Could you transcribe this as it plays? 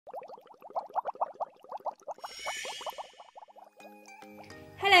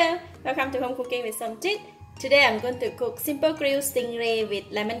Hello, welcome to Home Cooking with Somjit. Today I'm going to cook simple grilled stingray with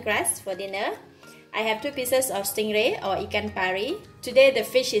lemongrass for dinner. I have 2 pieces of stingray or ikan pari. Today the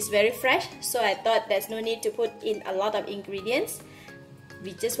fish is very fresh, so I thought there's no need to put in a lot of ingredients.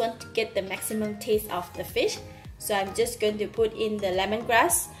 We just want to get the maximum taste of the fish. So I'm just going to put in the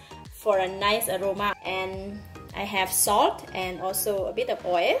lemongrass for a nice aroma, and I have salt and also a bit of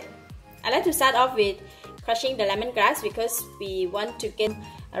oil. I like to start off with crushing the lemongrass because we want to get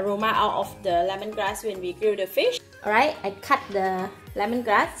aroma out of the lemongrass when we grill the fish. Alright, I cut the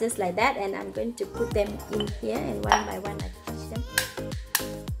lemongrass just like that, and I'm going to put them in here, and one by one I crush them.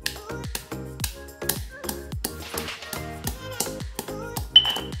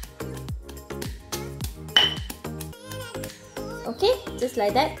 Okay, just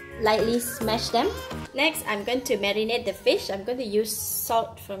like that, lightly smash them. Next, I'm going to marinate the fish. I'm going to use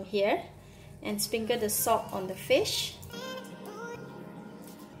salt from here and sprinkle the salt on the fish.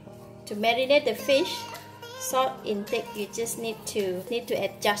 To marinate the fish, salt intake, you just need to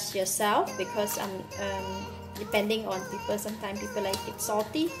adjust yourself, because depending on people, sometimes people like it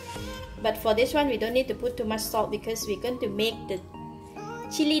salty. But for this one, we don't need to put too much salt because we're going to make the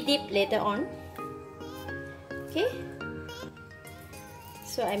chili dip later on. Okay.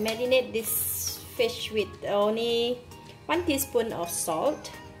 So I marinate this fish with only 1 teaspoon of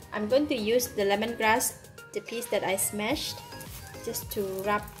salt. I'm going to use the lemongrass, the piece that I smashed, just to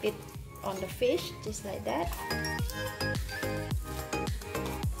rub it on the fish, just like that.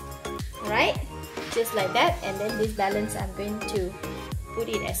 Alright, just like that, and then this balance I'm going to put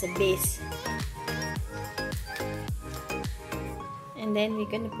it as a base. And then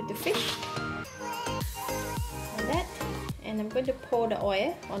we're going to put the fish like that, and I'm going to pour the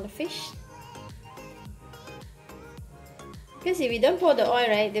oil on the fish. Because if we don't pour the oil,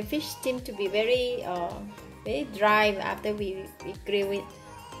 right, the fish seems to be very dry after we grill it.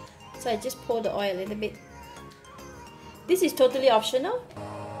 So I just pour the oil a little bit. This is totally optional.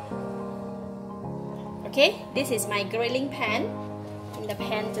 Okay, this is my grilling pan. In the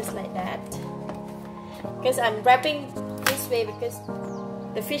pan, just like that. Because I'm wrapping this way because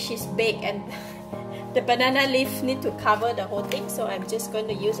the fish is big and the banana leaf need to cover the whole thing. So I'm just going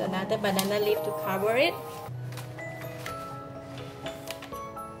to use another banana leaf to cover it.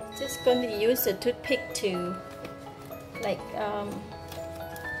 Just going to use a toothpick to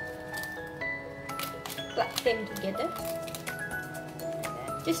plug them together.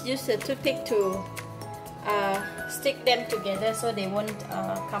 Just use a toothpick to stick them together so they won't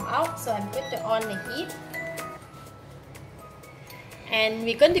come out. So I'm going to on the heat, and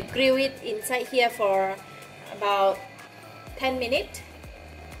we're going to grill it inside here for about 10 minutes,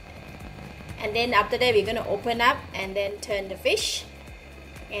 and then after that we're going to open up and then turn the fish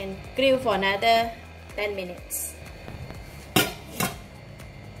and grill for another 10 minutes.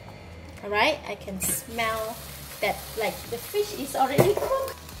 Alright, I can smell that like the fish is already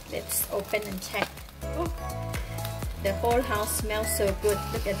cooked. Let's open and check. Oh, the whole house smells so good.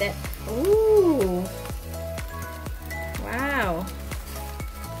 Look at that. Ooh! Wow!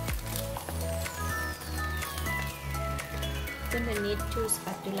 Gonna need 2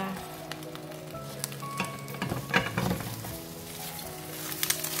 spatula.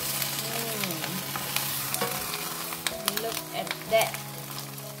 Look at that.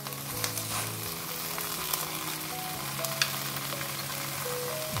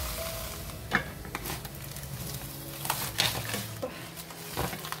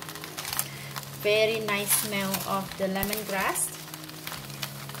 Very nice smell of the lemongrass.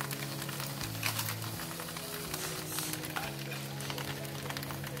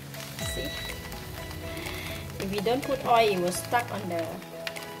 See? If you don't put oil, it will stuck on the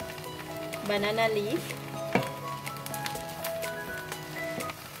banana leaf.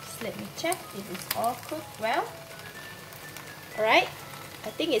 Just let me check if it's all cooked well. Alright, I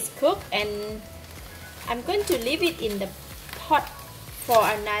think it's cooked, and I'm going to leave it in the pot for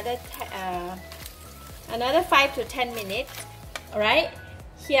another 5 to 10 minutes. Alright,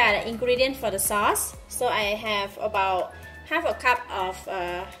 here are the ingredients for the sauce. So I have about half a cup of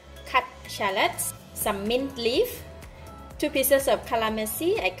cut shallots, some mint leaf, 2 pieces of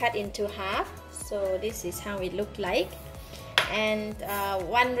calamansi I cut into half, so this is how it looked like, and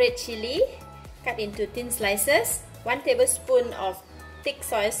 1 red chili cut into thin slices, 1 tablespoon of thick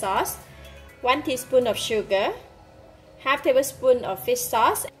soy sauce, 1 teaspoon of sugar, half tablespoon of fish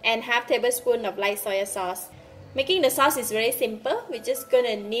sauce, and half tablespoon of light soy sauce. Making the sauce is very simple. We're just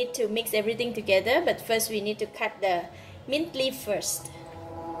gonna need to mix everything together, but first we need to cut the mint leaf first.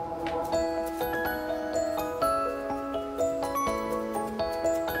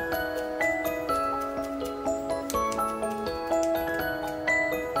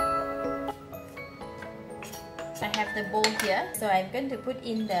 the bowl here. So I'm going to put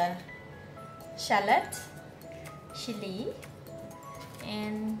in the shallot, chili,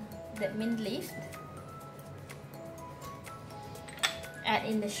 and the mint leaf. Add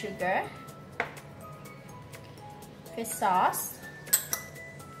in the sugar, fish sauce,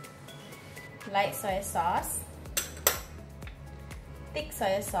 light soy sauce, thick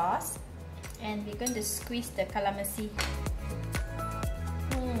soy sauce, and we're going to squeeze the calamansi.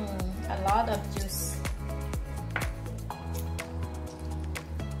 A lot of juice.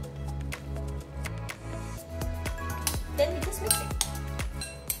 Then we just mix it.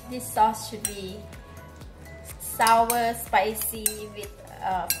 This sauce should be sour, spicy, with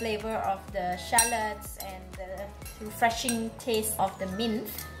flavor of the shallots and the refreshing taste of the mint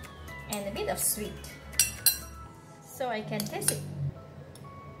and a bit of sweet. So I can taste it.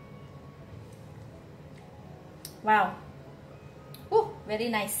 Wow. Ooh, very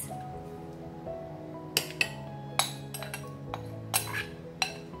nice.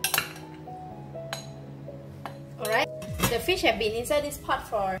 Alright, the fish have been inside this pot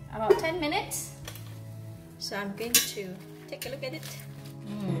for about 10 minutes. So I'm going to take a look at it.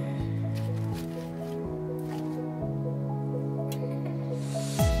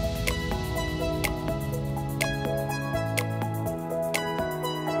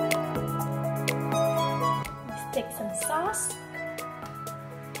 Let's take some sauce.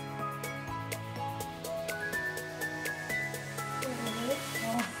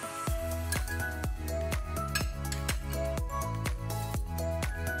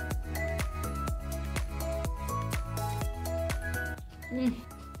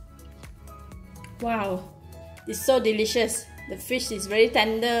 Wow, it's so delicious. The fish is very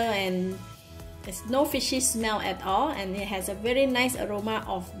tender and there's no fishy smell at all, and it has a very nice aroma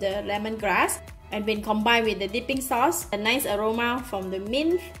of the lemongrass, and when combined with the dipping sauce, a nice aroma from the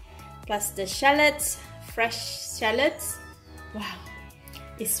mint plus the shallots, fresh shallots. Wow,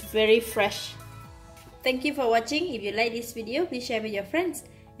 it's very fresh. Thank you for watching. If you like this video, please share with your friends,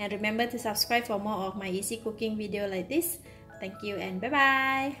 and remember to subscribe for more of my easy cooking video like this. Thank you and bye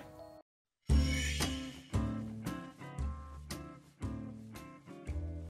bye.